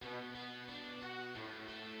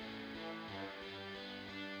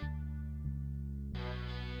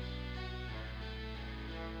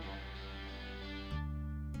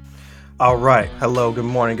All right. Hello, good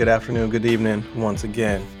morning, good afternoon, good evening. Once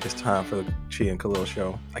again, it's time for the Chi and Khalil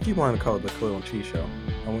show. I keep wanting to call it the Khalil and Chi show.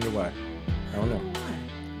 I wonder why. I don't know.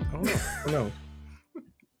 I don't know.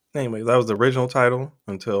 Anyway, that was the original title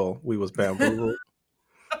until we was bamboozled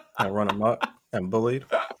and run amok and bullied.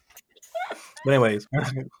 But anyways,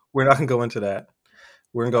 we're not going to go into that.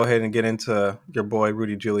 We're going to go ahead and get into your boy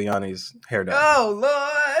Rudy Giuliani's hair dye. Oh,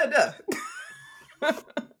 Lord.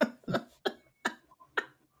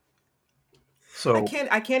 So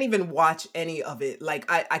I can't even watch any of it. Like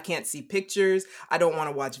I can't see pictures. I don't want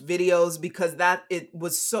to watch videos because it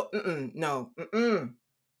was so no.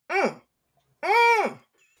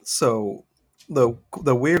 So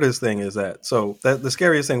the weirdest thing is that the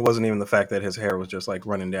scariest thing wasn't even the fact that his hair was just like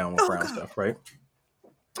running down with brown stuff, right?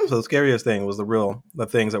 So the scariest thing was the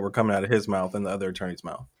things that were coming out of his mouth and the other attorney's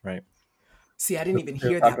mouth, right? See, I didn't even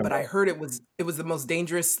hear that, but I heard it was the most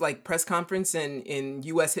dangerous like press conference in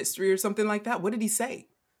U.S. history or something like that. What did he say?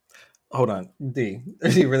 Hold on, D.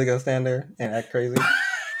 Is he really gonna stand there and act crazy?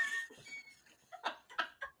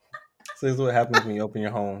 So this is what happens when you open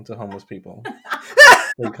your home to homeless people.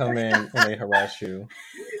 They come in and they harass you.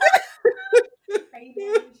 How you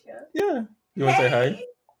doing, Michelle? Yeah. You want to say hi?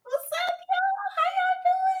 What's up, y'all?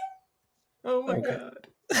 How y'all doing? Oh my Okay. God.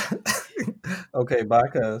 Okay, bye,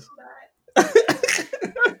 cuz.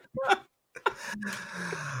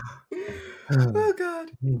 Oh God.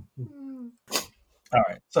 All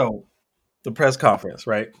right. So the press conference,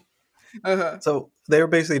 right? Uh-huh. So they were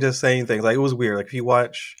basically just saying things like it was weird. Like if you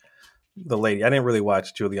watch the lady, I didn't really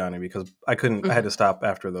watch Giuliani because I couldn't. I had to stop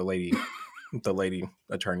after the lady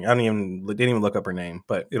attorney. I didn't even look up her name,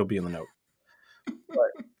 but it'll be in the note. But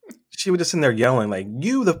she was just in there yelling like,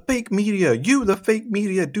 "You the fake media, do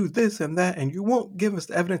this and that, and you won't give us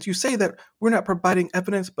the evidence. You say that we're not providing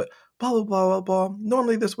evidence, but blah blah blah blah blah.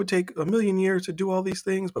 Normally this would take 1,000,000 years to do all these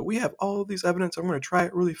things, but we have all of these evidence. I'm going to try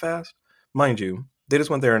it really fast." Mind you, they just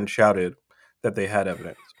went there and shouted that they had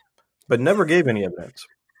evidence, but never gave any evidence.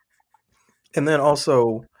 And then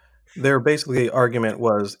also, their basically argument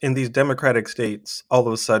was in these Democratic states, all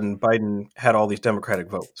of a sudden Biden had all these Democratic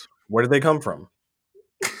votes. Where did they come from?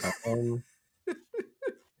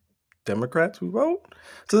 Democrats who vote?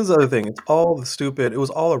 So this is the other thing. It's all the stupid. It was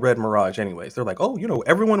all a red mirage anyways. They're like, oh,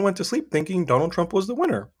 everyone went to sleep thinking Donald Trump was the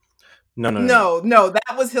winner. No.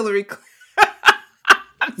 That was Hillary Clinton.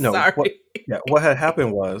 I'm sorry. What had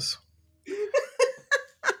happened was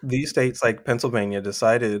these states like Pennsylvania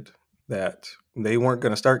decided that they weren't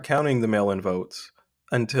going to start counting the mail-in votes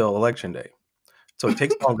until election day. So it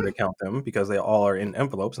takes longer to count them because they all are in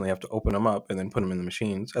envelopes and they have to open them up and then put them in the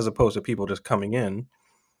machines, as opposed to people just coming in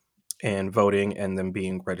and voting and then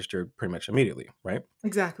being registered pretty much immediately, right?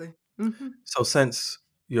 Exactly. Mm-hmm. So since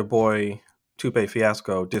your boy Tupe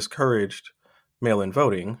Fiasco discouraged mail-in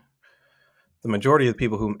voting, the majority of the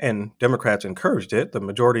people and Democrats encouraged it, the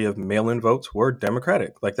majority of mail-in votes were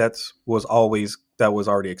Democratic. Like that was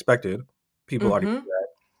already expected. People already did that.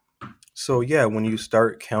 So yeah, when you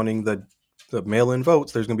start counting the mail-in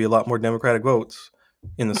votes, there's going to be a lot more Democratic votes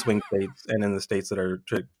in the swing states and in the states that are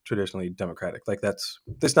traditionally Democratic. Like that's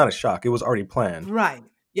not a shock. It was already planned, right?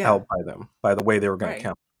 Yeah, held by them, by the way they were going to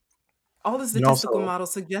count. All the statistical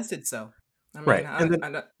models suggested so. I mean, right.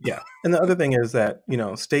 And the other thing is that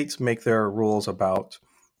states make their rules about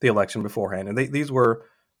the election beforehand, and these were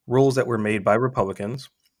rules that were made by Republicans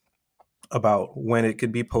about when it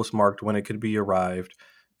could be postmarked, when it could be arrived,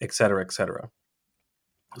 et cetera, et cetera.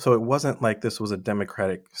 So it wasn't like this was a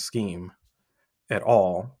Democratic scheme at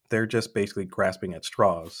all. They're just basically grasping at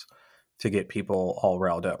straws to get people all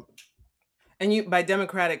riled up. And by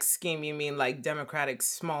Democratic scheme, you mean like Democratic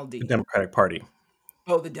small d? The Democratic Party.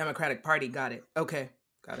 Oh, the Democratic Party. Got it. Okay.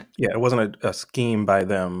 Got it. Yeah, it wasn't a scheme by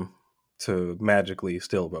them to magically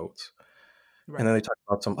steal votes. Right. And then they talk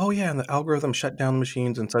about and the algorithm shut down the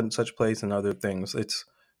machines in such and such place and other things. It's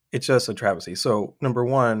just a travesty. So number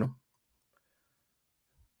one,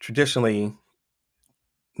 traditionally,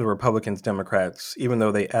 the Republicans, Democrats, even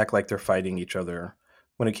though they act like they're fighting each other,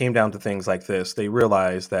 when it came down to things like this, they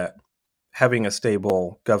realized that having a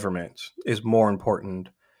stable government is more important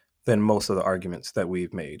than most of the arguments that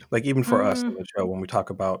we've made. Like even for us on the show, when we talk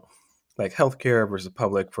about like healthcare versus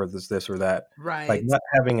public for this or that, right? Like not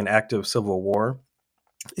having an active civil war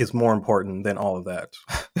is more important than all of that.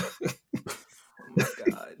 Oh my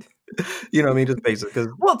God. You know what I mean? Just basic.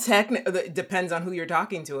 Well, technically, it depends on who you're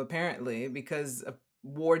talking to, apparently, because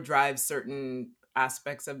war drives certain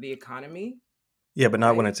aspects of the economy. Yeah, but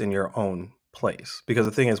not when it's in your own place. Because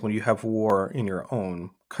the thing is, when you have war in your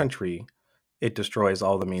own country, it destroys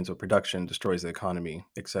all the means of production, destroys the economy,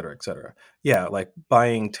 et cetera, et cetera. Yeah, like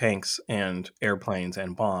buying tanks and airplanes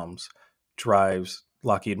and bombs drives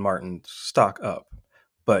Lockheed Martin's stock up,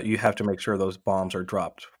 but you have to make sure those bombs are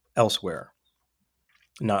dropped elsewhere,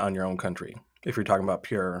 not on your own country. If you're talking about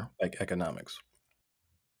pure like economics,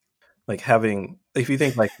 like having, if you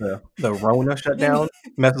think like the Rona You mean, shutdown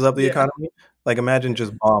messes up the yeah. economy, like imagine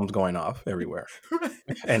just bombs going off everywhere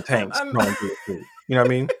and tanks I'm going through the street. You know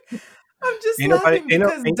what I mean? I'm just Ain't nobody, laughing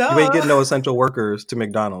because ain't you ain't duh, getting no essential workers to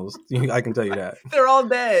McDonald's. I can tell you that. they're all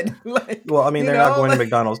dead. Like, Well, I mean, you they're not know, going to like,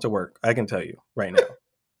 McDonald's to work. I can tell you right now.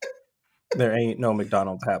 There ain't no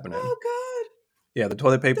McDonald's happening. oh Yeah, the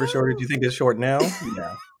toilet paper God, shortage, no. you think is short now?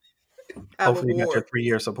 Yeah. Have a Hopefully you got your war.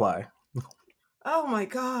 3-year supply. Oh my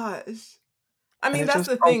gosh. I And mean, it's that's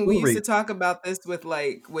just the thing. We used tomfoolery. to talk about this with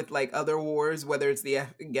like other wars, whether it's the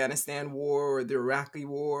Afghanistan war or the Iraqi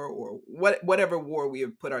war or whatever war we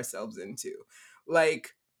have put ourselves into.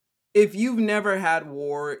 Like, if you've never had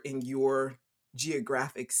war in your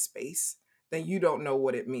geographic space, then you don't know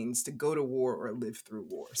what it means to go to war or live through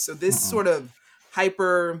war. So this Mm-mm. sort of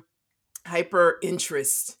hyper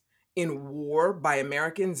interest in war by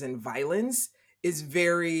Americans and violence is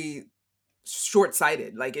very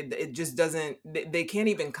short-sighted. Like it just doesn't, they can't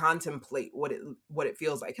even contemplate what it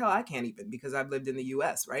feels like. Hell, I can't even, because I've lived in the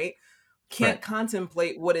US, right? Right. Can't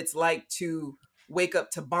contemplate what it's like to wake up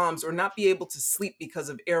to bombs or not be able to sleep because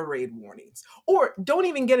of air raid warnings, or don't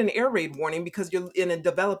even get an air raid warning because you're in a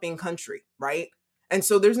developing country, right? And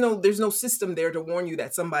so there's no system there to warn you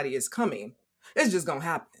that somebody is coming. It's just gonna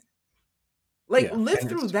happen. Like, Yeah. live And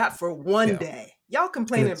through it's, that for one yeah. day. Y'all And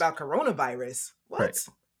complaining it's, about coronavirus. right. What?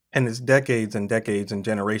 And it's decades and decades and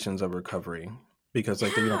generations of recovery because,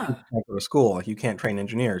 like, people Yeah, can't go to school. Like, you can't train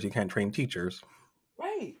engineers, you can't train teachers.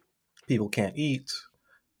 right. People can't eat.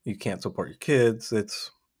 You can't support your kids.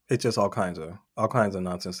 It's just all kinds of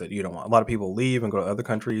nonsense that you don't want. A lot of people leave and go to other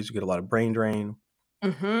countries. You get a lot of brain drain.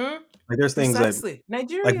 Mm-hmm. Like, there's things that, Precisely. like,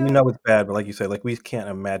 we Nigeria. know it's bad, but like you said, like, we can't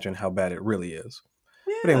imagine how bad it really is.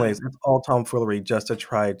 But Yeah. anyways, it's all tomfoolery just to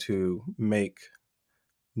try to make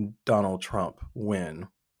Donald Trump win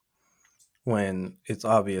when it's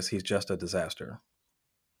obvious he's just a disaster.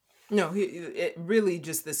 No, it really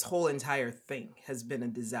just, this whole entire thing has been a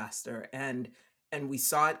disaster, and we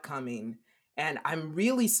saw it coming. And I'm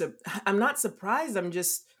really I'm not surprised. I'm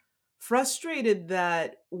just frustrated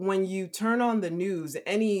that when you turn on the news,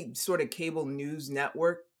 any sort of cable news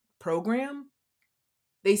network program,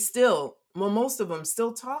 they still, well, most of them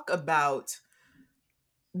still talk about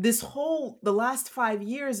the last 5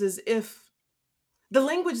 years as if the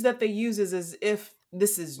language that they use is as if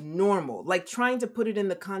this is normal, like trying to put it in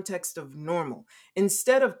the context of normal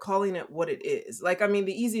instead of calling it what it is. Like, I mean,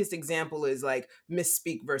 the easiest example is like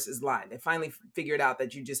misspeak versus lie. They finally figured out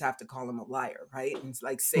that you just have to call them a liar, right? And it's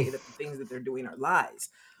like, say that the things that they're doing are lies.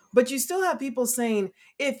 But you still have people saying,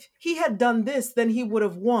 if he had done this, then he would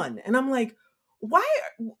have won. And I'm like, why?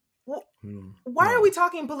 Why are No. we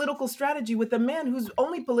talking political strategy with a man whose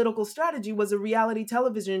only political strategy was a reality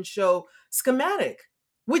television show, Schematic,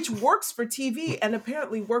 which works for TV and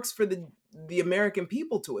apparently works for the American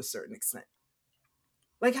people to a certain extent?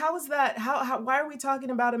 Like, how is that? Why are we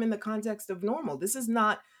talking about him in the context of normal? This is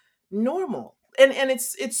not normal. And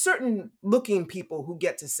it's certain looking people who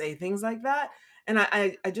get to say things like that. And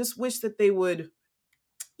I just wish that they would,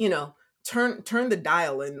 you know, turn the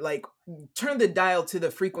dial and like turn the dial to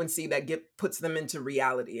the frequency that puts them into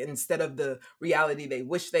reality instead of the reality they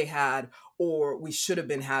wish they had or we should have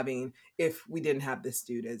been having if we didn't have this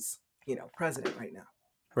dude as, president right now.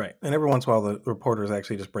 Right. And every once in a while, the reporters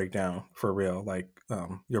actually just break down for real. Like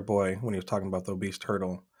your boy, when he was talking about the obese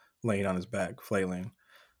turtle laying on his back, flailing.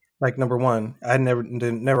 Like, number one, I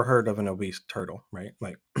never heard of an obese turtle, right?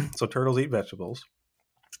 Like, so turtles eat vegetables,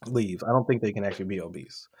 leaves. I don't think they can actually be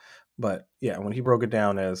obese. But yeah, when he broke it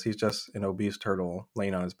down as he's just an obese turtle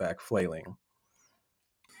laying on his back, flailing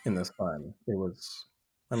in the sun, it was,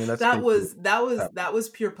 I mean, that's That basically was that was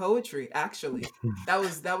pure poetry, actually. That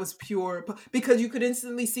was pure because you could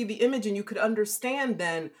instantly see the image and you could understand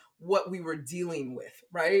then what we were dealing with,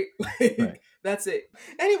 right? right. That's it.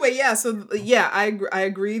 Anyway, yeah, so yeah, I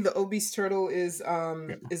agree, the obese turtle is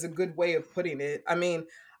Yeah. a good way of putting it. I mean,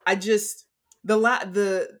 I just the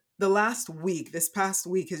last week, this past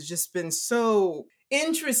week has just been so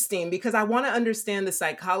interesting because I want to understand the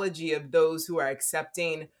psychology of those who are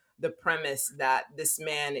accepting the premise that this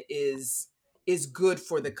man is good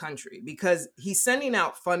for the country, because he's sending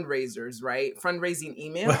out fundraisers, right? Fundraising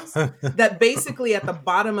emails that basically at the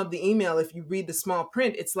bottom of the email, if you read the small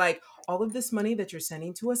print, it's like, all of this money that you're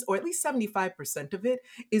sending to us, or at least 75% of it,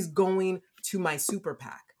 is going to my super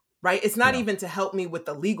PAC. right? It's not Yeah. even to help me with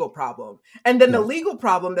the legal problem. And then the No. legal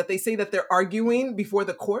problem that they say that they're arguing before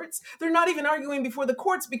the courts, they're not even arguing before the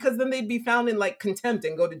courts, because then they'd be found in like contempt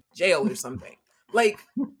and go to jail or something. Like,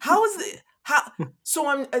 how is it? How? So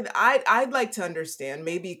I'd like to understand.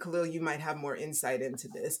 Maybe Khalil, you might have more insight into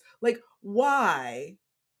this. Like, why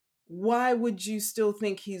would you still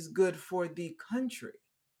think he's good for the country?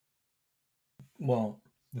 Well,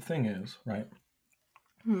 the thing is, right?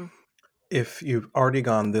 Hmm. If you've already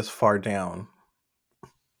gone this far down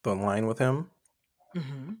the line with him,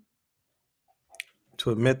 Mm-hmm.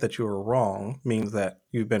 to admit that you were wrong means that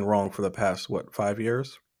you've been wrong for the past, 5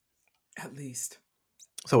 years? At least.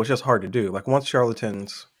 So it's just hard to do. Like, once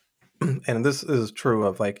charlatans, and this is true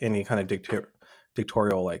of like any kind of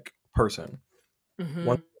dictatorial like person, Mm-hmm.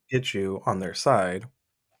 once they get you on their side,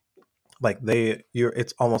 like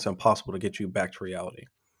it's almost impossible to get you back to reality.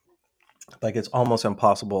 Like, it's almost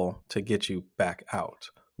impossible to get you back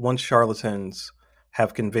out. Once charlatans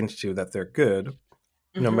have convinced you that they're good,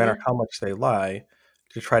 no matter Mm-hmm. how much they lie,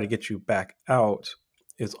 to try to get you back out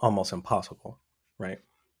is almost impossible, right?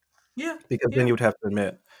 Yeah. Because then Yeah. you would have to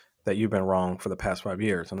admit that you've been wrong for the past 5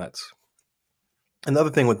 years. And that's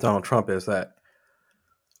another thing with Donald Trump, is that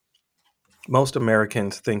most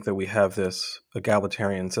Americans think that we have this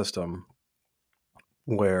egalitarian system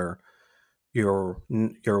where your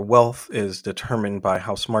wealth is determined by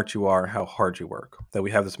how smart you are, how hard you work, that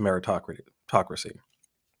we have this meritocracy.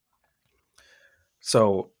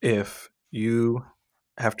 So if you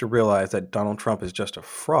have to realize that Donald Trump is just a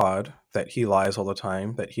fraud, that he lies all the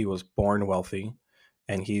time, that he was born wealthy,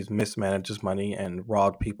 and he's mismanaged his money and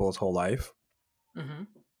robbed people his whole life, Mm-hmm.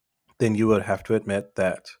 then you would have to admit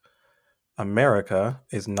that America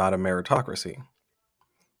is not a meritocracy.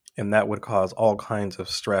 And that would cause all kinds of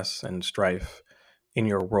stress and strife in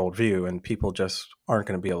your worldview, and people just aren't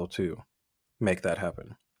going to be able to make that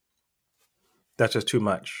happen. That's just too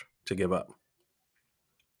much to give up.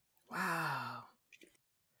 Wow.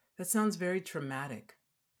 That sounds very traumatic.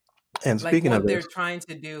 And Like speaking of what they're this, trying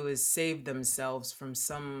to do is save themselves from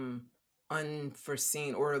some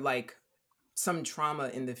unforeseen or like some trauma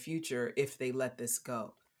in the future if they let this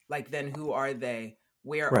go. Like, then who are they?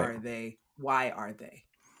 Where right. are they? Why are they?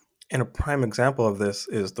 And a prime example of this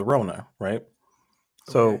is the Rona, right?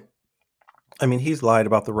 So, Okay. I mean, he's lied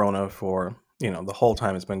about the Rona for, the whole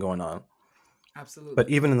time it's been going on. Absolutely. But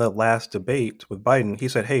even in the last debate with Biden, he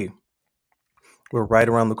said, hey, we're right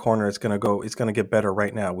around the corner. It's going to get better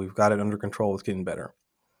right now. We've got it under control. It's getting better.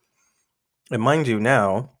 And mind you,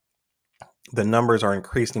 now the numbers are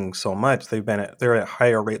increasing so much. They're at a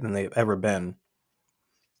higher rate than they've ever been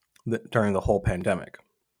during the whole pandemic.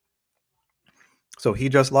 So he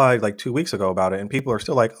just lied like 2 weeks ago about it, and people are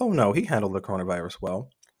still like, oh no, he handled the coronavirus well.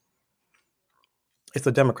 It's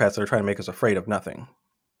the Democrats that are trying to make us afraid of nothing.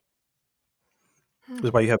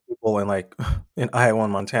 That's why you have people in Iowa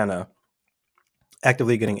and Montana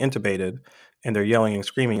actively getting intubated, and they're yelling and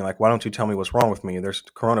screaming like, why don't you tell me what's wrong with me? There's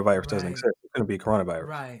coronavirus doesn't Right. exist. It couldn't be coronavirus.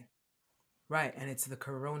 Right. Right. And it's the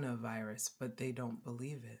coronavirus, but they don't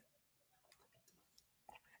believe it.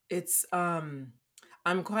 It's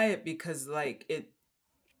I'm quiet because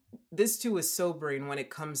this too is sobering when it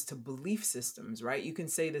comes to belief systems, right? You can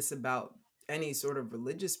say this about any sort of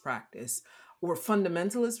religious practice or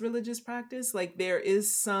fundamentalist religious practice. Like, there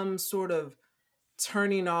is some sort of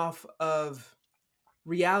turning off of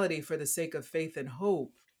reality for the sake of faith and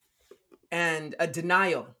hope, and a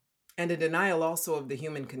denial also of the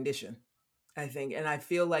human condition, I think. And I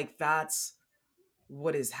feel like that's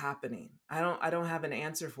what is happening. I don't have an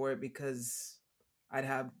answer for it, because I'd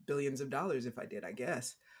have billions of dollars if I did, I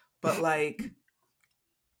guess. But like,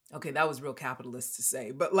 okay, that was real capitalist to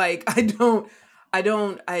say, but like, I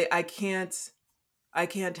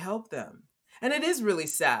can't help them. And it is really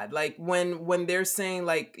sad. Like when they're saying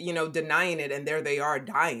like, denying it, and there they are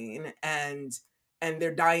dying, and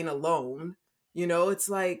they're dying alone, it's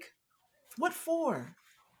like, what for?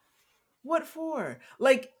 What for?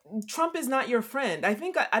 Like, Trump is not your friend. I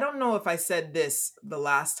think I don't know if I said this the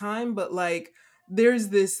last time, but like, there's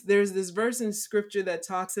this verse in scripture that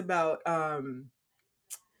talks about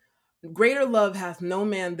greater love hath no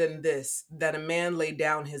man than this, that a man lay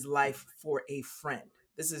down his life for a friend.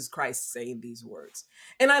 This is Christ saying these words.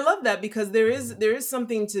 And I love that, because there is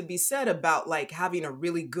something to be said about like having a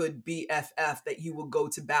really good BFF that you will go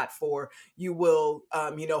to bat for, you will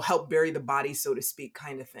help bury the body, so to speak,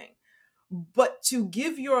 kind of thing. But to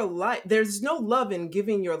give your life, there's no love in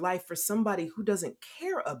giving your life for somebody who doesn't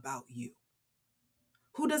care about you,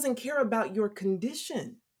 who doesn't care about your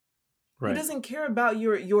condition, Right. who doesn't care about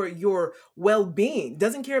your well-being,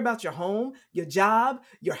 doesn't care about your home, your job,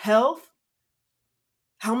 your health.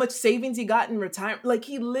 how much savings he got in retirement. Like,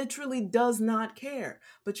 he literally does not care.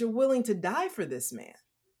 But you're willing to die for this man.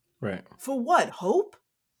 Right. For what? Hope?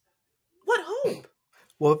 What hope?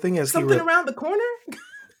 Well, the thing is, Something around the corner?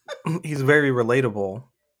 he's very relatable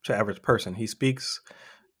to average person. He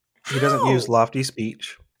doesn't use How? lofty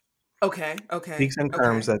speech. Okay. Speaks in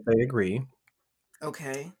terms that they agree.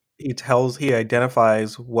 Okay. He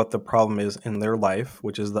identifies what the problem is in their life,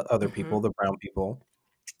 which is the other people, Mm-hmm. the brown people,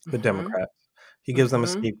 the Mm-hmm. Democrats. He gives them a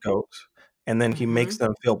Mm-hmm. scapegoat, and then he Mm-hmm. makes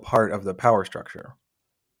them feel part of the power structure.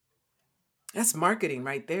 That's marketing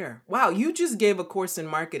right there. Wow, you just gave a course in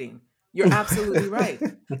marketing. You're absolutely right.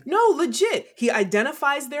 No, legit. He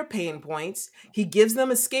identifies their pain points. He gives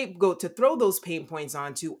them a scapegoat to throw those pain points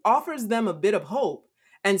onto, offers them a bit of hope,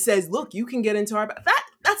 and says, "Look, you can get into our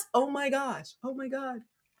that's oh my gosh. Oh my god.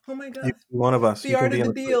 Oh my You gosh. can be one of us. The You can art be of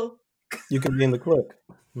in the the clique. deal." You can be in the clique.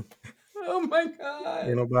 Oh my Ain't god.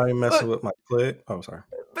 nobody messing Look, with my clique. Oh, sorry.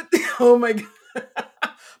 but oh my god.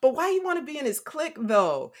 But why you want to be in his clique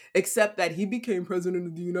though? Except that he became president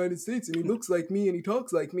of the United States and he looks like me and he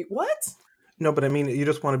talks like me. What? No, but I mean, you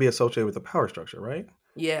just want to be associated with the power structure, right?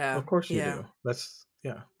 Yeah. Of course you Yeah. do. That's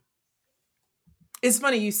It's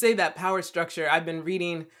funny you say that power structure. I've been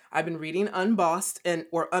reading Unbossed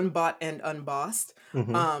or Unbought and Unbossed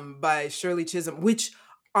Mm-hmm. by Shirley Chisholm, which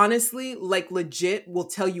honestly, like, legit will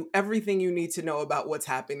tell you everything you need to know about what's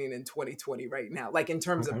happening in 2020 right now, like in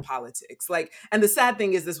terms of Okay. politics. Like, and the sad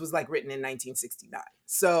thing is this was like written in 1969.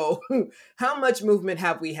 So how much movement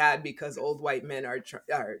have we had because old white men are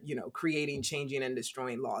creating, changing, and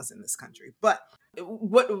destroying laws in this country? But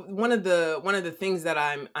one of the things that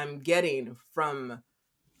I'm getting from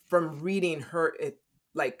reading her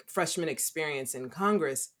like freshman experience in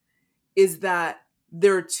Congress is that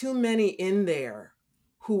there are too many in there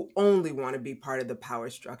who only want to be part of the power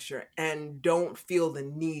structure and don't feel the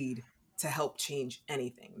need to help change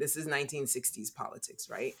anything. This is 1960s politics,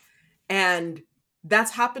 right? And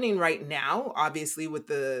that's happening right now, obviously, with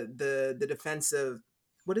the defense of,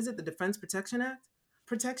 what is it? The Defense Protection Act?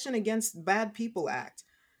 Protection Against Bad People Act.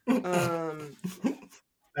 Um,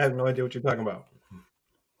 I have no idea what you're talking about.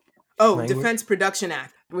 Oh, Language? Defense Production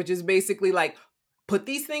Act, which is basically like, put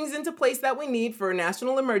these things into place that we need for a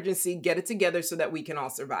national emergency, get it together so that we can all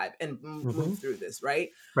survive and move through this,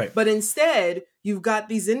 right? Right. But instead, you've got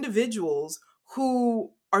these individuals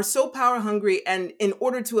who are so power hungry and in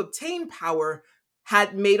order to obtain power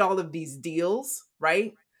had made all of these deals,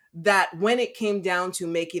 right? That when it came down to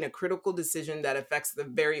making a critical decision that affects the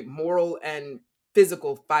very moral and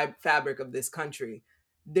physical fabric of this country,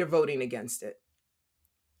 they're voting against it.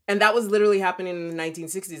 And that was literally happening in the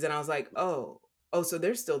 1960s. And I was like, oh, so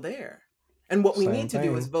they're still there. And what we Same need to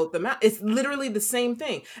do is thing. vote them out. It's literally the same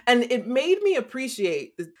thing. And it made me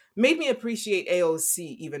appreciate AOC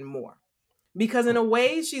even more. Because in a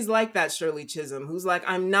way, she's like that Shirley Chisholm, who's like,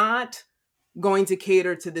 I'm not going to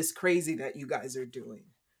cater to this crazy that you guys are doing.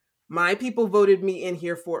 My people voted me in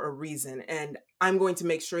here for a reason, and I'm going to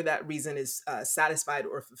make sure that reason is satisfied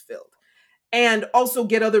or fulfilled. And also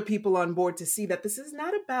get other people on board to see that this is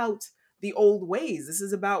not about the old ways. This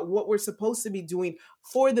is about what we're supposed to be doing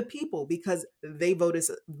for the people because they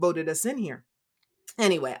voted us in here.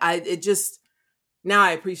 Anyway, now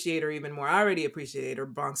I appreciate her even more. I already appreciate her,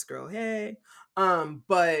 Bronx girl. Hey.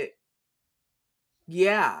 But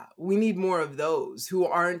yeah, we need more of those who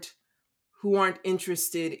aren't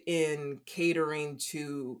interested in catering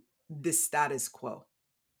to this status quo.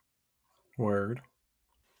 Word.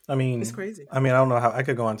 I mean, It's crazy. I don't know how I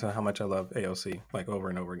could go on to how much I love AOC like over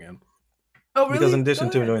and over again. Oh, really? Because in addition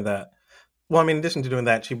to doing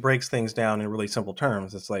that, she breaks things down in really simple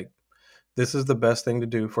terms. It's like, this is the best thing to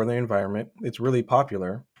do for the environment. It's really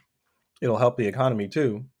popular. It'll help the economy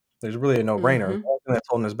too. There's really a no-brainer. The only thing that's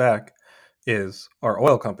holding us back is our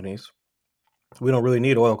oil companies. We don't really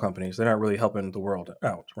need oil companies. They're not really helping the world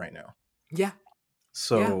out right now. Yeah.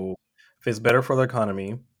 So if it's better for the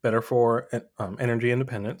economy, better for energy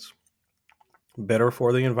independence, better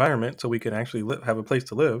for the environment, so we can actually have a place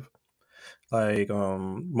to live. Like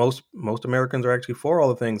most Americans are actually for all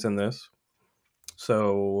the things in this.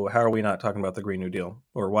 So how are we not talking about the Green New Deal?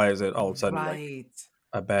 Or why is it all of a sudden like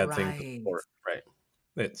a bad thing to support?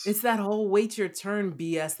 Right. It's that whole wait your turn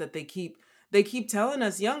BS that they keep telling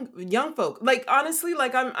us young folk. Like, honestly,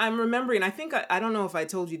 like I'm remembering, I think I don't know if I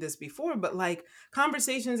told you this before, but like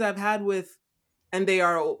conversations I've had with, and they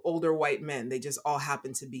are older white men, they just all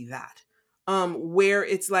happen to be that. Where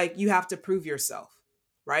it's like you have to prove yourself,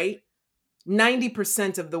 right?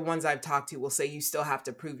 90% of the ones I've talked to will say you still have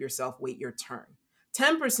to prove yourself, wait your turn.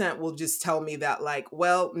 10% will just tell me that, like,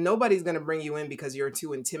 well, nobody's going to bring you in because you're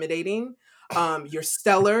too intimidating. You're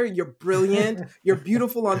stellar. You're brilliant. You're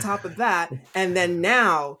beautiful on top of that. And then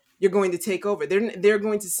now you're going to take over. They're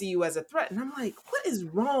going to see you as a threat. And I'm like, what is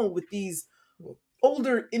wrong with these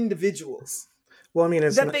older individuals? Well, I mean,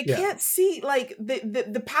 it's that they can't see like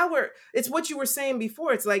the power. It's what you were saying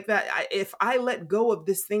before. It's like that. If I let go of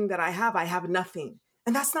this thing that I have nothing,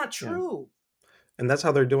 and that's not true. And that's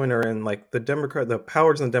how they're doing her in like the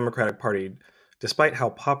powers in the Democratic Party, despite how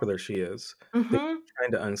popular she is, they're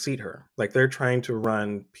trying to unseat her. Like they're trying to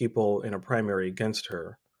run people in a primary against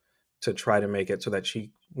her to try to make it so that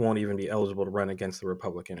she won't even be eligible to run against the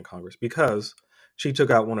Republican in Congress because she took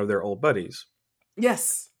out one of their old buddies.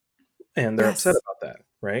 Yes. And they're upset about that,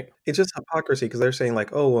 right? It's just hypocrisy because they're saying like,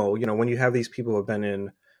 oh, well, when you have these people who have been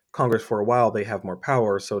in Congress for a while, they have more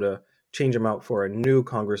power. So to change them out for a new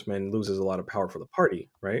congressman loses a lot of power for the party,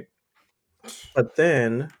 right? But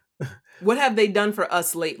then... what have they done for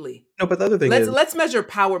us lately? No, but the other thing let's measure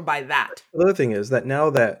power by that. The other thing is that now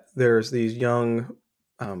that there's these young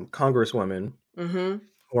congresswomen who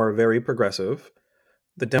are very progressive,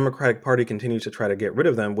 the Democratic Party continues to try to get rid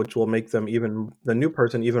of them, which will make them the new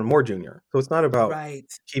person even more junior. So it's not about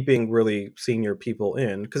keeping really senior people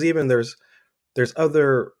in, because even there's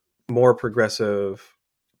other more progressive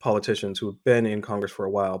politicians who have been in Congress for a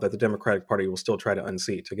while that the Democratic Party will still try to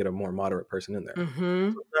unseat to get a more moderate person in there. So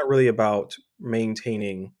it's not really about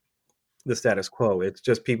maintaining the status quo. It's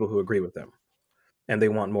just people who agree with them, and they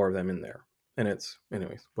want more of them in there. And it's,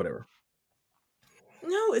 anyways, whatever.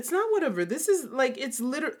 No, it's not whatever. This is like,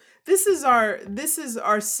 this is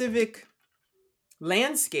our civic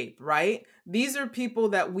landscape, right? These are people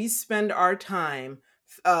that we spend our time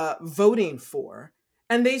voting for,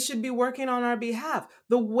 and they should be working on our behalf.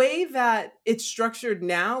 The way that it's structured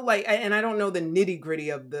now, like, and I don't know the nitty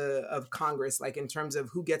gritty of Congress, like in terms of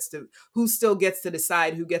who still gets to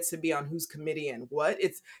decide who gets to be on whose committee and what.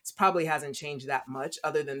 It's probably hasn't changed that much,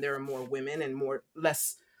 other than there are more women and more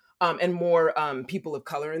people of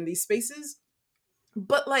color in these spaces.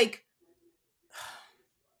 But like,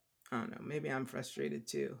 I don't know, maybe I'm frustrated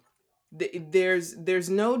too. There's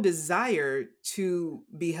no desire to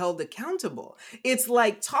be held accountable. It's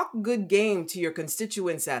like, talk good game to your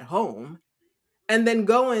constituents at home and then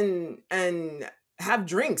go and have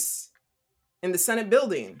drinks in the Senate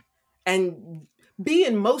building and be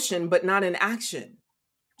in motion, but not in action.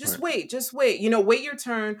 Just wait. Wait your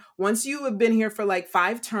turn. Once you have been here for like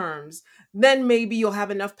 5 terms, then maybe you'll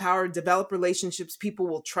have enough power, develop relationships, people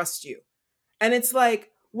will trust you. And it's like,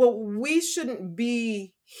 well, we shouldn't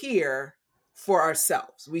be here for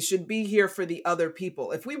ourselves. We should be here for the other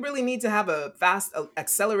people. If we really need to have a fast,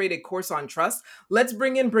 accelerated course on trust, let's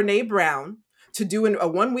bring in Brene Brown to do a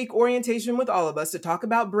 1-week orientation with all of us to talk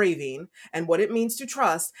about braving and what it means to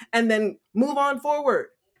trust, and then move on forward.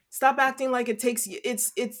 Stop acting like it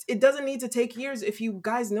doesn't need to take years if you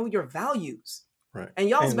guys know your values. Right. And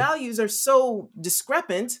y'all's values are so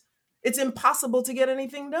discrepant, it's impossible to get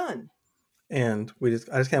anything done. And I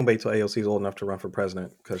just can't wait till AOC is old enough to run for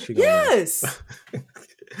president, because she yes.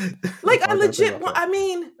 Like, I legit, I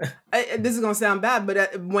mean, this is going to sound bad,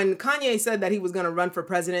 but when Kanye said that he was going to run for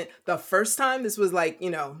president the first time, this was like,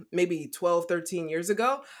 maybe 12, 13 years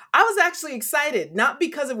ago, I was actually excited, not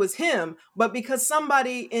because it was him, but because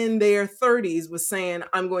somebody in their 30s was saying,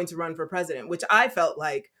 I'm going to run for president, which I felt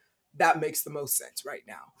like that makes the most sense right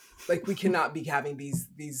now. Like, we cannot be having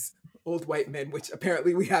these old white men, which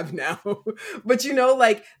apparently we have now, but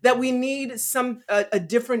like that we need a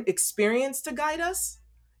different experience to guide us.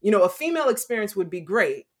 A female experience would be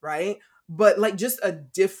great, right? But like just a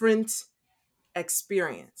different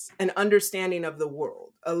experience, an understanding of the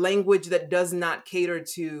world, a language that does not cater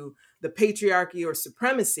to the patriarchy or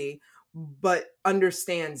supremacy, but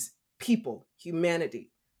understands people, humanity.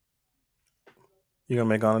 You gonna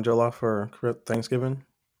make Anna Jollof for Thanksgiving?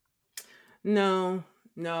 No.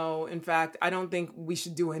 In fact, I don't think we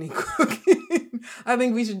should do any cooking. I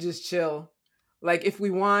think we should just chill. Like, if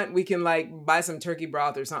we want, we can like buy some turkey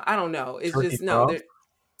broth or something. I don't know. It's turkey just broth?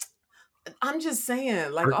 I'm just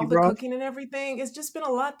saying, like, turkey all the broth? Cooking and everything. It's just been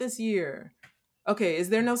a lot this year. Okay, is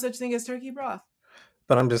there no such thing as turkey broth?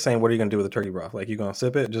 But I'm just saying, what are you gonna do with the turkey broth? Like, you gonna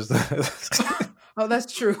sip it? Just oh,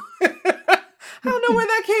 that's true. I don't know where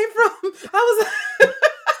that came from.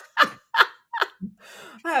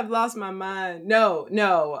 I have lost my mind. No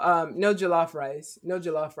jollof rice. No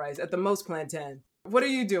jollof rice. At the most, plantain. What are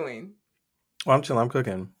you doing? Well, I'm chilling. I'm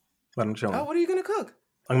cooking, but I'm chilling. Oh, what are you gonna cook?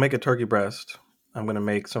 I'm gonna make a turkey breast. I'm gonna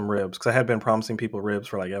make some ribs, because I had been promising people ribs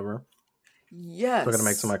for like ever. Yes. So I'm gonna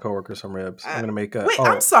make some of my coworkers some ribs. I'm gonna make Wait,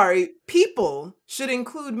 I'm sorry. People should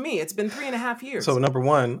include me. It's been 3.5 years. So number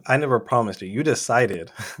one, I never promised you. You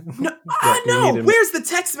decided. No, where's the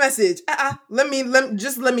text message? Let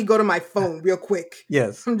me go to my phone real quick.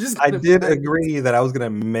 Yes, I did agree that I was gonna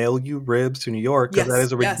mail you ribs to New York because that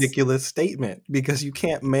is a ridiculous statement. Because you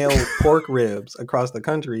can't mail pork ribs across the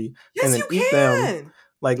country and then eat them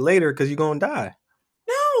like later because you're gonna die.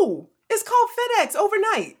 No, it's called FedEx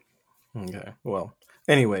overnight. Okay, well,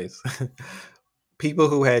 anyways, people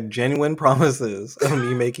who had genuine promises of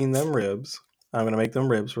me making them ribs, I'm going to make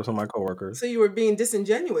them ribs for some of my coworkers. So you were being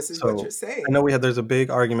disingenuous is what you're saying. I know there's a big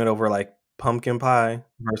argument over like pumpkin pie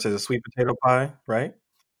versus a sweet potato pie, right?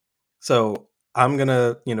 So I'm going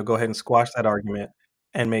to, go ahead and squash that argument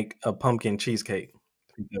and make a pumpkin cheesecake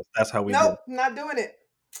because that's how we do it. Nope, not doing it.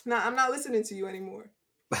 No, I'm not listening to you anymore.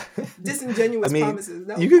 Disingenuous promises.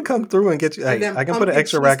 No. You can come through and get you. I can put an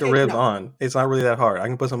extra rack of ribs on. It's not really that hard. I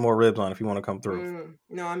can put some more ribs on if you want to come through.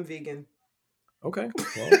 No, I'm vegan. Okay,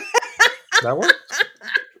 well, that works.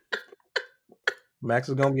 Max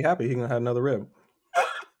is gonna be happy. He's gonna have another rib.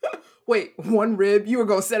 Wait, one rib? You were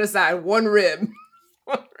gonna set aside one rib?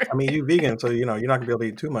 I mean, you vegan, so you're not gonna be able to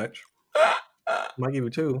eat too much. I might give you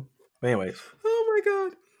 2. But anyways. Oh my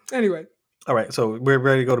god. Anyway. All right, so we're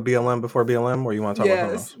ready to go to BLM before BLM, or you want to talk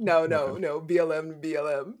about something else? No.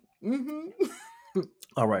 BLM. Mm-hmm.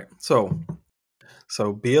 All right, so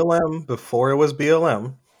BLM before it was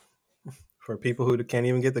BLM, for people who can't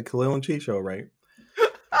even get the Khalil and Chi show right.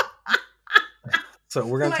 So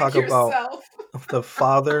we're going to talk about the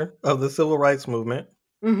father of the civil rights movement,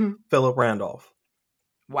 Philip Randolph.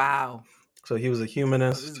 Wow. So he was a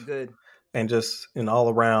humanist. This is good. And just an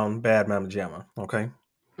all-around bad mamma jamma, okay?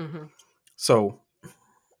 Mm-hmm. So,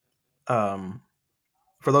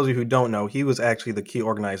 for those of you who don't know, he was actually the key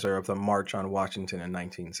organizer of the March on Washington in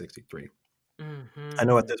 1963. Mm-hmm. I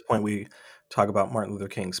know at this point we talk about Martin Luther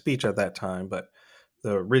King's speech at that time, but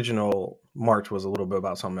the original march was a little bit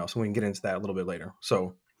about something else, and we can get into that a little bit later.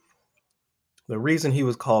 So, the reason he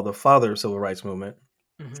was called the father of the civil rights movement,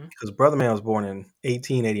 because Brother Man was born in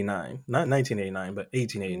 1889, not 1989, but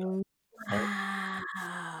 1889.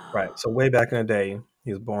 Right. So way back in the day,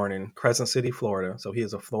 he was born in Crescent City, Florida. So he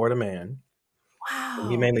is a Florida man. Wow.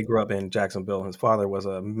 And he mainly grew up in Jacksonville. His father was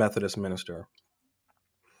a Methodist minister.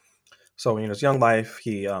 So in his young life,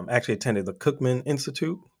 he actually attended the Cookman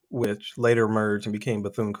Institute, which later merged and became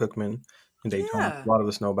Bethune-Cookman in Daytona. A lot of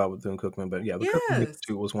us know about Bethune-Cookman, but the Cookman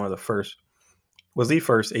Institute was the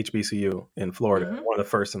first HBCU in Florida, one of the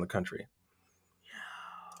first in the country.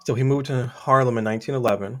 So he moved to Harlem in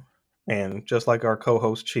 1911. And just like our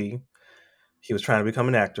co-host Chi, he was trying to become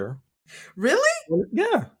an actor. Really?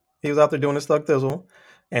 Yeah. He was out there doing his thug thizzle.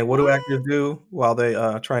 And what do actors do while they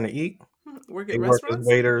trying to eat? Work as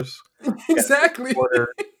waiters. Exactly.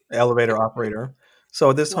 Porter, elevator operator. So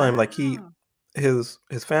at this time, like his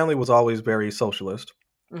family was always very socialist.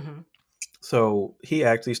 Mm-hmm. So he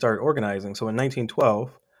actually started organizing. So in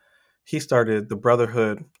 1912, he started the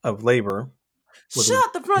Brotherhood of Labor.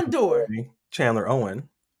 Shut the front door. Chandler Owen.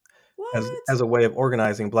 As a way of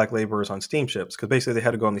organizing black laborers on steamships, because basically they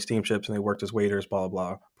had to go on these steamships and they worked as waiters, blah, blah,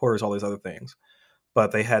 blah, porters, all these other things.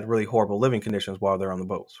 But they had really horrible living conditions while they're on the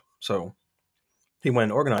boats. So he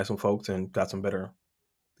went and organized some folks and got some better,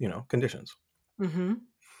 conditions. Mm-hmm.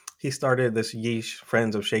 He started this Yeesh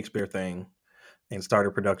Friends of Shakespeare thing and started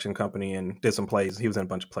a production company and did some plays. He was in a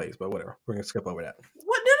bunch of plays, but whatever. We're going to skip over that.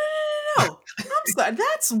 What? No. I'm sorry.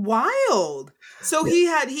 That's wild. So he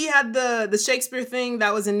had the Shakespeare thing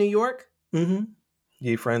that was in New York? Mm-hmm.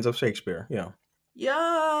 Ye Friends of Shakespeare, yeah. Yo.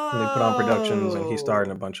 And they put on productions and he starred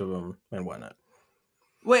in a bunch of them and whatnot.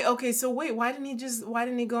 Wait, why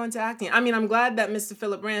didn't he go into acting? I mean, I'm glad that Mr.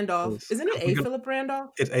 Philip Randolph, isn't it Philip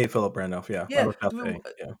Randolph? It's Philip Randolph, yeah. Yeah.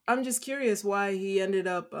 I'm just curious why he ended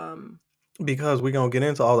up because we're going to get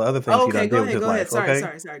into all the other things he done did with his life.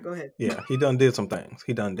 Sorry, go ahead. Yeah, he done did some things.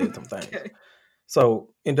 Okay. So,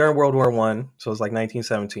 during World War I, so it's like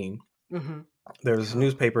 1917, there's a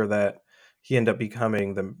newspaper that he ended up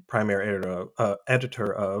becoming the primary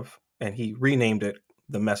editor of, and he renamed it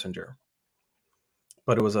The Messenger.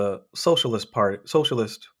 But it was a socialist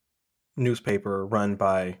newspaper run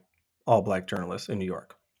by all black journalists in New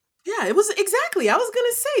York. Yeah, it was exactly. I was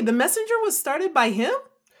going to say, The Messenger was started by him?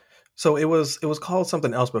 So it was called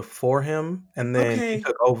something else before him, and then he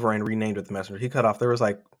took over and renamed it The Messenger. He cut off. There was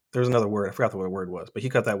another word. I forgot what the word was, but he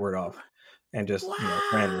cut that word off and just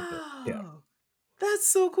ran with it. Yeah, that's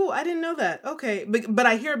so cool. I didn't know that. Okay, but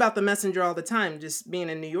I hear about The Messenger all the time, just being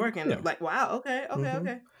in New York, and wow. Okay,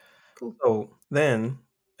 cool. So then,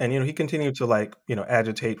 and he continued to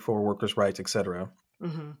agitate for workers' rights, etc.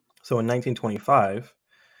 Mm-hmm. So in 1925,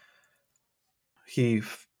 he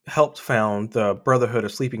helped found the Brotherhood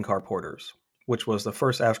of Sleeping Car Porters, which was the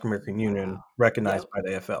first African American union recognized by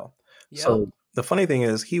the AFL. So the funny thing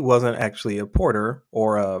is, he wasn't actually a porter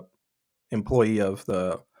or a employee of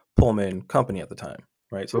the Pullman Company at the time,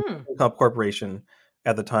 right? So Pullman Corporation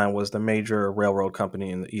at the time was the major railroad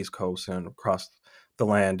company in the East Coast and across the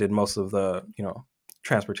land, did most of the,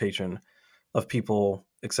 transportation of people,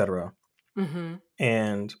 etc.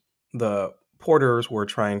 And the porters were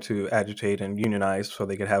trying to agitate and unionize so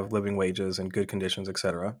they could have living wages and good conditions,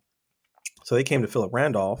 etc. So they came to Philip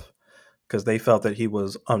Randolph because they felt that he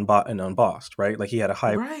was unbought and unbossed, right? Like he had a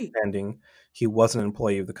high standing. He wasn't an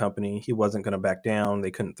employee of the company. He wasn't going to back down.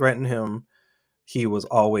 They couldn't threaten him. He was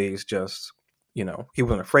always just, he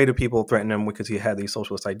wasn't afraid of people threatening him because he had these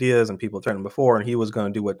socialist ideas and people threatened him before, and he was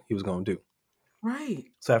going to do what he was going to do. Right.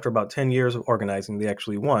 So after about 10 years of organizing, they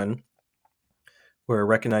actually won. We're a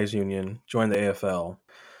recognized union, joined the AFL.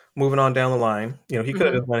 Moving on down the line, he could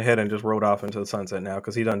have just went ahead and just rode off into the sunset now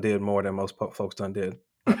because he done did more than most folks done did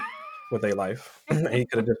with their life. And he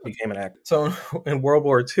could have just became an actor. So in World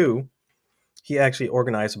War II, he actually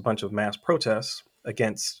organized a bunch of mass protests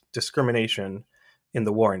against discrimination in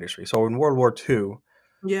the war industry. So in World War II,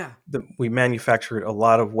 we manufactured a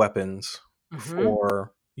lot of weapons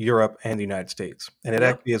for Europe and the United States. And it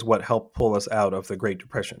actually is what helped pull us out of the Great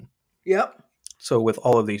Depression. Yep. So with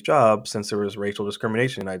all of these jobs, since there was racial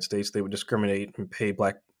discrimination in the United States, they would discriminate and pay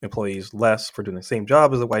black employees less for doing the same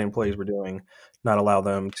job as the white employees were doing, not allow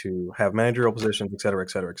them to have managerial positions, et cetera, et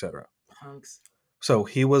cetera, et cetera. Punks. So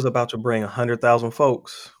he was about to bring 100,000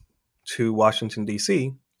 folks to Washington,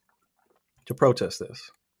 D.C. to protest this.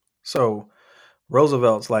 So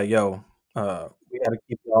Roosevelt's like, yo,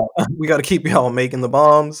 we got to keep y'all making the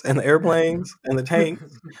bombs and the airplanes and the tanks.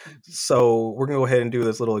 So we're going to go ahead and do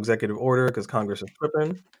this little executive order because Congress is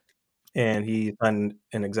tripping. And he signed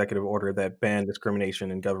an executive order that banned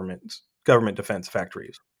discrimination in government defense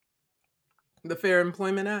factories. The Fair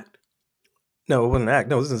Employment Act? No, it wasn't an act.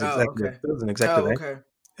 No, this is executive. This is an executive act.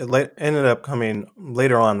 It ended up coming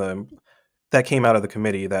later on. That came out of the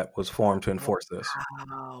committee that was formed to enforce this.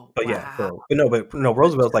 But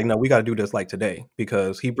Roosevelt's like, no, we got to do this like today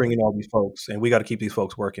because he bringing all these folks and we got to keep these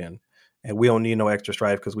folks working and we don't need no extra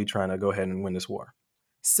strife because we trying to go ahead and win this war.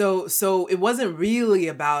 So it wasn't really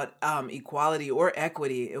about equality or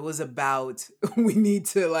equity. It was about we need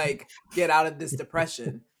to get out of this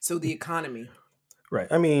depression. So the economy. Right.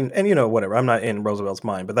 I mean, and whatever. I'm not in Roosevelt's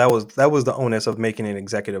mind, but that was the onus of making an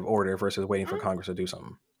executive order versus waiting for Congress to do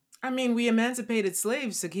something. I mean, we emancipated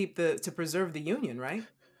slaves to preserve the Union, right?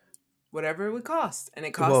 Whatever it would cost, and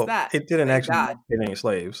it cost that. It didn't actually emancipate any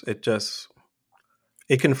slaves.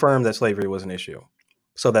 It confirmed that slavery was an issue,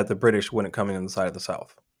 so that the British wouldn't come in on the side of the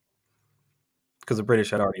South, because the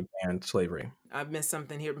British had already banned slavery. I missed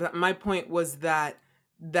something here, but my point was that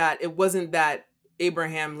it wasn't that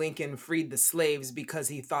Abraham Lincoln freed the slaves because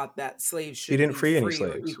he thought that slaves should. He didn't free any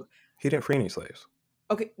slaves. He didn't free any slaves.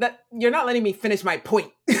 Okay, you're not letting me finish my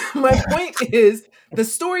point. My point is the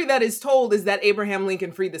story that is told is that Abraham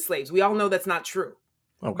Lincoln freed the slaves. We all know that's not true.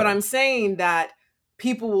 Okay. But I'm saying that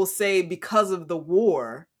people will say because of the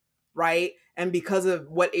war, right? And because of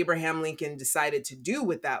what Abraham Lincoln decided to do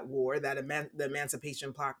with that war, the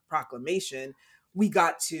Emancipation Proclamation, we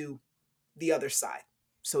got to the other side,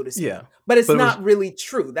 so to speak. Yeah, but it's not really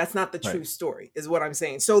true. That's not the true story, is what I'm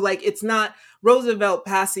saying. So it's not Roosevelt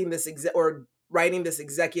passing this or writing this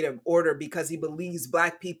executive order because he believes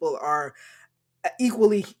black people are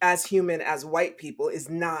equally as human as white people is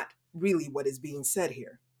not really what is being said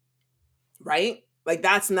here. Right?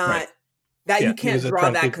 That's not, you can't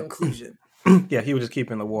draw that conclusion. Yeah, he was just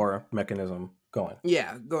keeping the war mechanism going.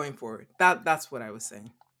 Yeah, going forward. That's what I was saying.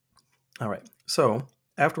 All right. So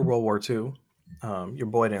after World War II, your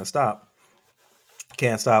boy didn't stop.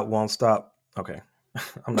 Can't stop, won't stop. Okay.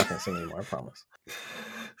 I'm not going to sing anymore, I promise.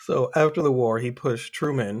 So after the war, he pushed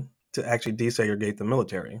Truman to actually desegregate the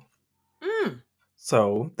military.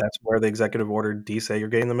 So that's where the executive order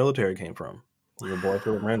desegregating the military came from. Your boy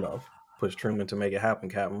Philip Randolph pushed Truman to make it happen,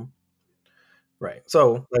 Captain. Right.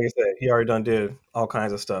 So, like I said, he already did all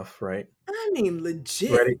kinds of stuff, right? I mean,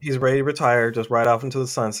 legit. He's ready to retire, just ride off into the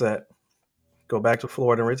sunset, go back to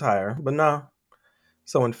Florida and retire. But nah.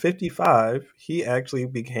 So in 1955, he actually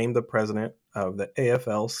became the president of the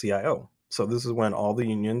AFL-CIO. So this is when all the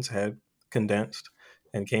unions had condensed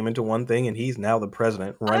and came into one thing, and he's now the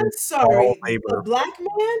president running all labor, the black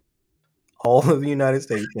man? All of the United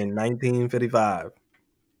States in 1955.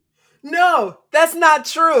 No, that's not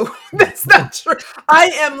true. That's not true. I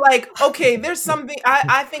am okay, there's something,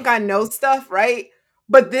 I think I know stuff, right?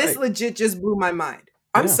 But this legit just blew my mind.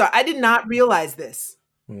 I'm Yeah. sorry, I did not realize this.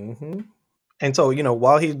 hmm And so,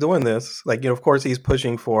 while he's doing this, like, of course he's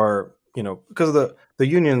pushing for, because the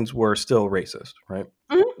unions were still racist, right?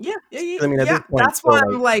 Mhm. Yeah, yeah, yeah, I mean, at yeah. this point, That's still, why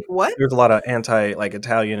like, I'm like, what? there's a lot of anti, like,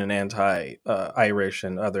 Italian and anti Irish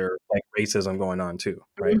and other, like, racism going on too,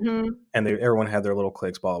 right? Hmm. And everyone had their little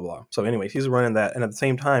cliques, blah, blah, blah. So anyways, he's running that. And at the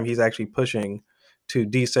same time, he's actually pushing to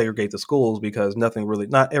desegregate the schools because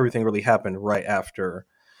not everything really happened right after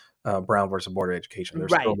Brown versus Board of Education.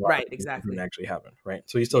 There's still a lot of Right, things that didn't exactly. actually happen, right?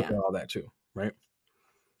 So he's still Yeah. doing all that too, right?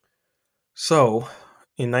 So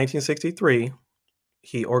in 1963,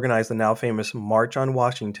 he organized the now famous March on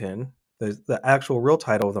Washington. The actual real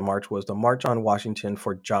title of the march was the March on Washington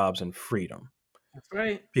for Jobs and Freedom. That's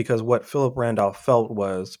right. Because what Philip Randolph felt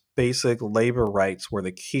was basic labor rights were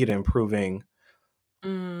the key to improving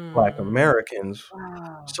Black Americans'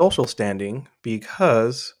 Wow. social standing,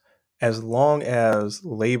 because as long as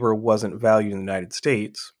labor wasn't valued in the United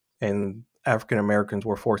States and African Americans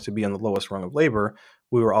were forced to be on the lowest rung of labor,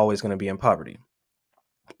 we were always going to be in poverty.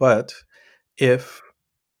 But if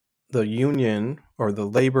the union or the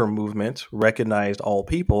labor movement recognized all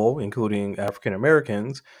people, including African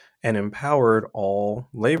Americans, and empowered all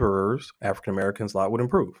laborers, African Americans' lot would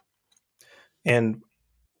improve. And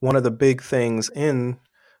one of the big things in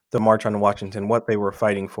the March on Washington, what they were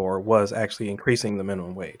fighting for, was actually increasing the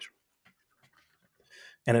minimum wage.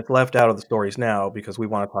 And it's left out of the stories now because we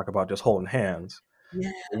want to talk about just holding hands.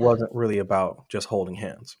 Yeah. It wasn't really about just holding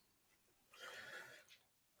hands.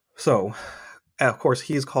 So, of course,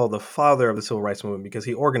 he's called the father of the civil rights movement because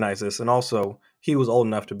he organized this, and also he was old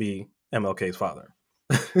enough to be MLK's father.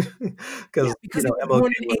 Because He was MLK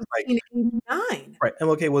born in was like 1889. right.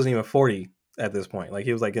 MLK wasn't even 40 at this point. Like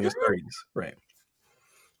he was like in his 30s, right?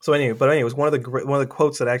 So anyway, it was one of the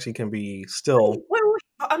quotes that actually can be still. Wait.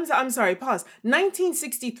 I'm sorry, pause.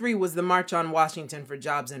 1963 was the March on Washington for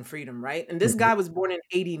Jobs and Freedom, right? And this guy was born in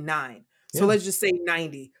 89. So Yeah. let's just say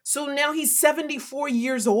 90. So now he's 74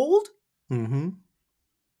 years old? Mm-hmm.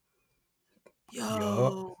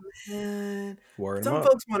 Yo, man. Word Some up.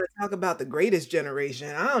 folks want to talk about the greatest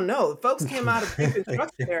generation. I don't know. Folks came out of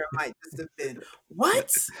Reconstruction era might just have been,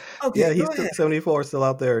 what? Okay, Yeah, he's go still ahead. 74, still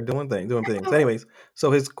out there doing things. Anyways,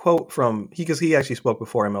 so his quote because he actually spoke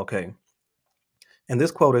before MLK. And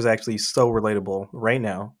this quote is actually so relatable right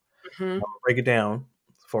now. Mhm. I'll break it down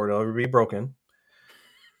for it to ever be broken.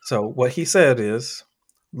 So what he said is,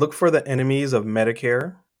 look for the enemies of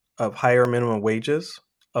Medicare, of higher minimum wages,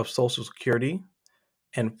 of Social Security,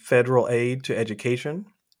 and federal aid to education,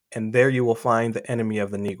 and there you will find the enemy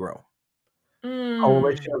of the Negro.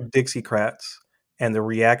 Coalition of Dixiecrats and the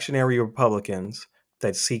reactionary Republicans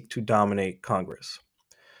that seek to dominate Congress.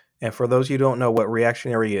 And for those of you who don't know what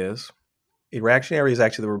reactionary is, a reactionary is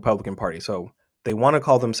actually the Republican Party. So they want to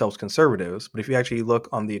call themselves conservatives, but if you actually look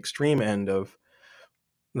on the extreme end of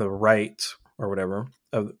the right or whatever,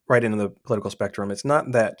 right into the political spectrum, it's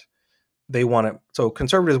not that they want to. So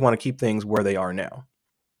conservatives want to keep things where they are now.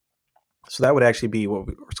 So that would actually be what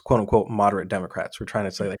we quote unquote moderate Democrats. We're trying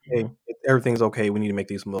to say like, hey, everything's okay. We need to make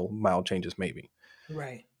these little mild changes, maybe.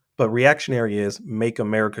 Right. But reactionary is make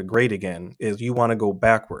America great again. Is you want to go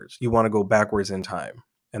backwards. You want to go backwards in time,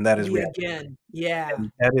 and that is again. Yeah.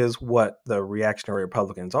 And that is what the reactionary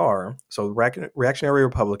Republicans are. So reactionary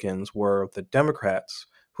Republicans were the Democrats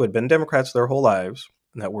who had been Democrats their whole lives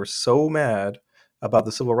and that were so mad about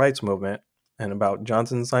the civil rights movement and about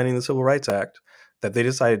Johnson signing the Civil Rights Act that they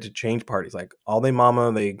decided to change parties. Like all they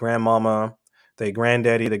mama, they grandmama, they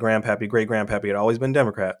granddaddy, they grandpappy, great grandpappy had always been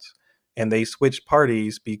Democrats. And they switched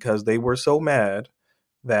parties because they were so mad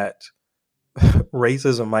that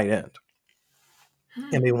racism might end.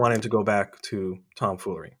 And they wanted to go back to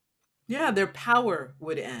tomfoolery. Yeah, their power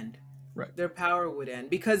would end. Right. Their power would end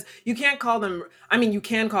because you can't call them, I mean, you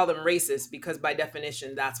can call them racist because by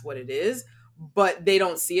definition, that's what it is, but they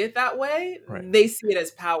don't see it that way. Right. They see it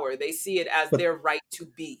as power. They see it as their right to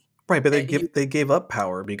be. Right, but they gave up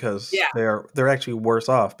power because they're actually worse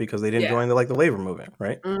off because they didn't join the labor movement,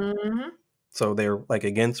 right? Mm-hmm. So they're like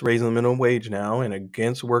against raising the minimum wage now and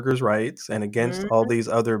against workers' rights and against all these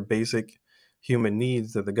other basic human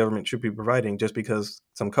needs that the government should be providing just because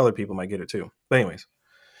some colored people might get it too. But anyways,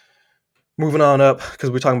 moving on up because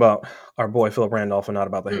we're talking about our boy Philip Randolph and not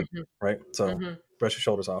about the hate, right? So brush your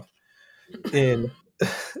shoulders off. In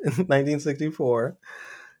 1964,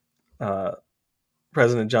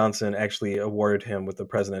 President Johnson actually awarded him with the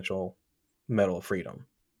Presidential Medal of Freedom.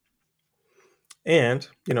 And,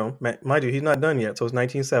 mind you, he's not done yet. So it's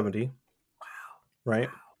 1970. Wow. Right?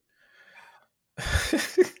 Wow.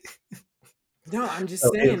 No, I'm just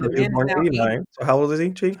saying. So he was born in 89. So how old is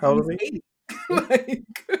he, Chi? How old is he? 80.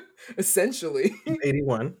 Essentially.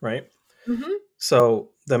 81, right? Hmm. So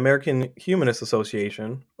the American Humanist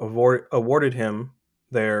Association awarded him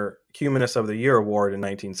their Humanist of the Year award in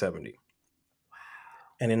 1970.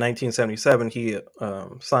 And in 1977, he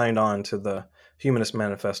signed on to the Humanist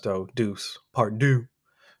Manifesto Deuce, Part Deux,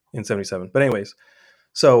 in 77. But anyways,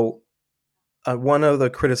 so one of the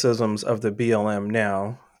criticisms of the BLM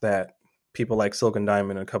now that people like Silk and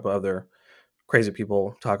Diamond and a couple other crazy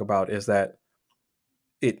people talk about is that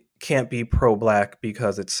it can't be pro-black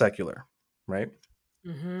because it's secular, right?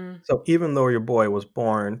 Hmm. So even though your boy was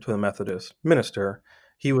born to a Methodist minister,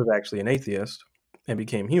 he was actually an atheist and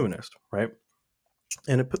became humanist, right?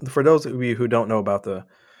 And for those of you who don't know about the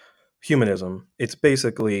humanism, it's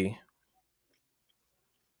basically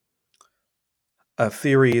a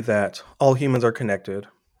theory that all humans are connected,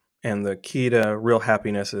 and the key to real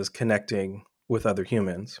happiness is connecting with other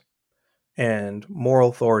humans. And moral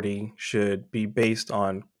authority should be based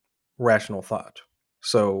on rational thought.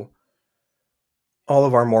 So all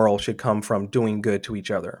of our morals should come from doing good to each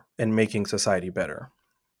other and making society better.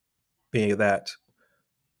 Being that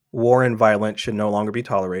war and violence should no longer be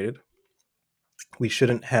tolerated. We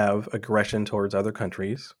shouldn't have aggression towards other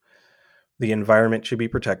countries. The environment should be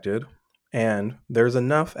protected. And there's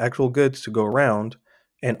enough actual goods to go around,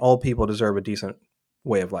 and all people deserve a decent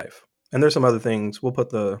way of life. And there's some other things. We'll put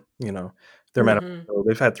their manifesto.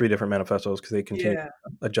 They've had 3 different manifestos because they continue Yeah. to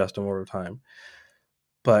adjust them over time.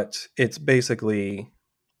 But it's basically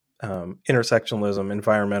intersectionalism,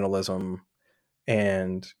 environmentalism,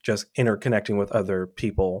 and just interconnecting with other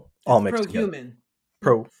people all It's mixed together.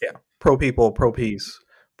 pro-human. Pro people, pro peace,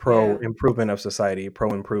 pro Yeah. improvement of society, pro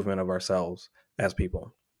improvement of ourselves as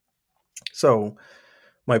people. So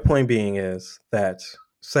my point being is that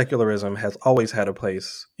secularism has always had a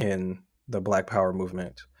place in the Black Power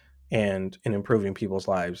movement and in improving people's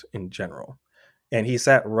lives in general. And he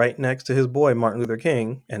sat right next to his boy Martin Luther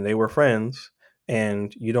King, and they were friends.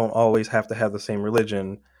 And you don't always have to have the same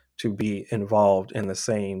religion to be involved in the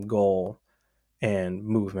same goal and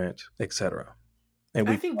movement, etc. And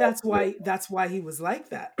I we think that's why he was like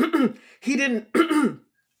that. He didn't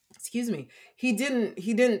excuse me. He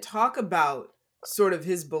didn't talk about sort of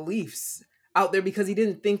his beliefs out there because he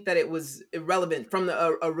didn't think that it was irrelevant from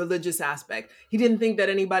a religious aspect. He didn't think that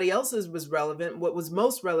anybody else's was relevant. What was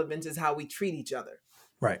most relevant is how we treat each other.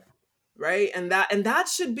 right. Right? And that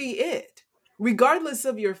should be it. Regardless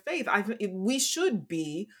of your faith, we should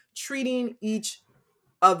be treating each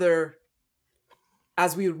other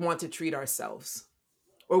as we would want to treat ourselves,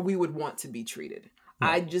 or we would want to be treated.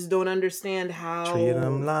 Right. I just don't understand how. Treat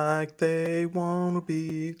them like they want to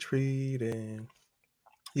be treated.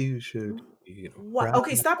 You should treat them What? right.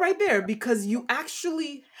 Okay, stop right there because you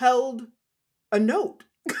actually held a note.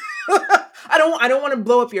 I don't want to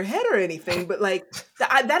blow up your head or anything, but like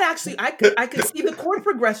that actually, I could see the chord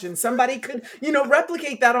progression. Somebody could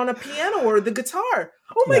replicate that on a piano or the guitar.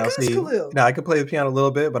 Oh my gosh, Khalil! Now I can play the piano a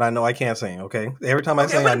little bit, but I know I can't sing. Okay, every time I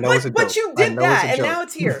sing, I know it's a joke. But you did that, and now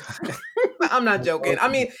it's here. I'm not joking. I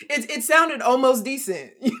mean, it sounded almost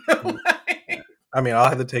decent. I mean, I'll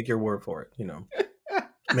have to take your word for it.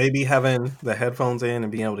 Maybe having the headphones in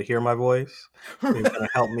and being able to hear my voice is going to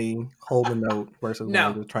help me hold the note versus when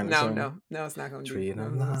I'm just trying to sing. No, it's not going to treat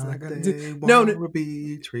them like they want to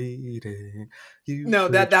be treated.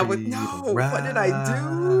 That would no. Right. What did I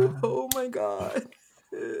do? Oh my god!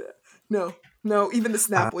 No. Even the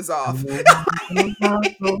snap was off.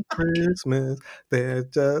 Christmas, they're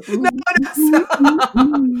just no.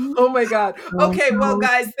 Oh my god. Okay, well,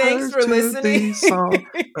 guys, thanks for listening. Song,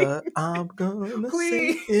 but I'm gonna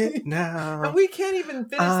sing it now. And we can't even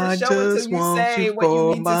finish the show until you say what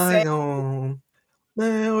you need to say. Own,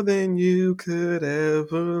 more than you could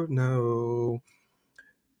ever know.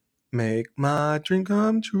 Make my dream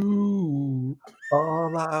come true.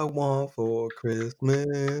 All I want for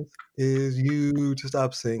Christmas is you to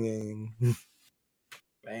stop singing.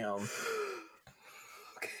 Bam.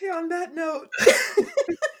 Okay, on that note.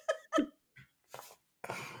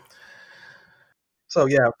 So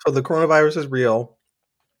the coronavirus is real.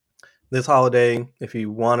 This holiday, if you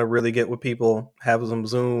want to really get with people, have some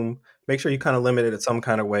Zoom. Make sure you kind of limit it in some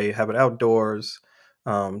kind of way. Have it outdoors.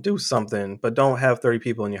 Do something, but don't have 30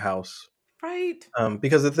 people in your house. Right.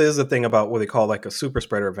 Because it is a thing about what they call like a super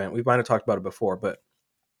spreader event. We might have talked about it before, but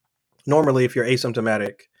normally if you're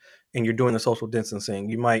asymptomatic and you're doing the social distancing,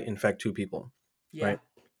 you might infect 2 people, right?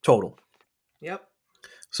 Total. Yep.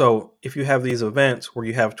 So if you have these events where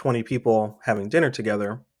you have 20 people having dinner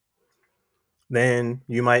together, then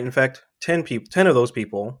you might infect 10 of those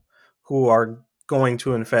people who are going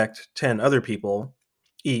to infect 10 other people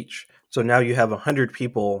each. So now you have 100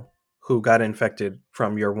 people who got infected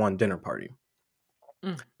from your one dinner party.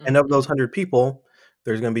 Mm, And of those 100 people,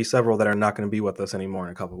 there's going to be several that are not going to be with us anymore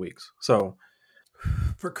in a couple of weeks. So,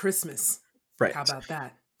 for Christmas. right. How about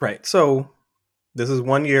that? Right. So, this is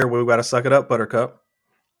 1 year where we've got to suck it up, Buttercup.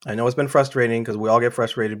 I know it's been frustrating because we all get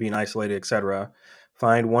frustrated being isolated, etc.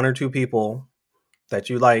 Find 1 or 2 people that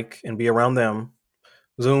you like and be around them.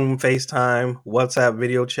 Zoom, FaceTime, WhatsApp,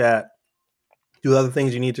 video chat. Do other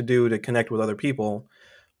things you need to do to connect with other people.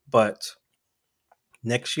 But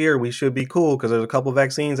next year we should be cool because there's a couple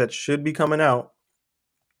vaccines that should be coming out.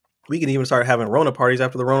 We can even start having Rona parties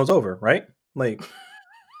after the Rona's over, right? Like,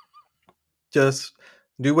 just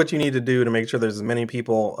do what you need to do to make sure there's as many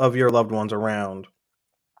people of your loved ones around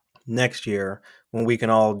next year when we can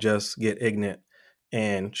all just get ignorant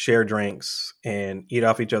and share drinks and eat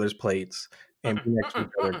off each other's plates and be next to each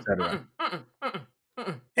other, etc.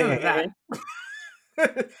 None of that.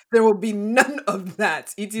 There will be none of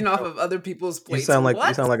that. Eating off of other people's plates. You sound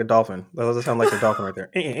like a dolphin. That doesn't sound like a dolphin right there.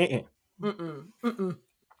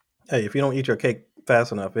 Hey, if you don't eat your cake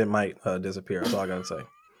fast enough, it might disappear. That's all I gotta say.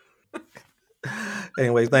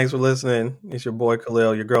 Anyways, thanks for listening. It's your boy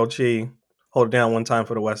Khalil, your girl Chi. Hold it down one time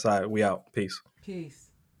for the West Side. We out. Peace. Peace.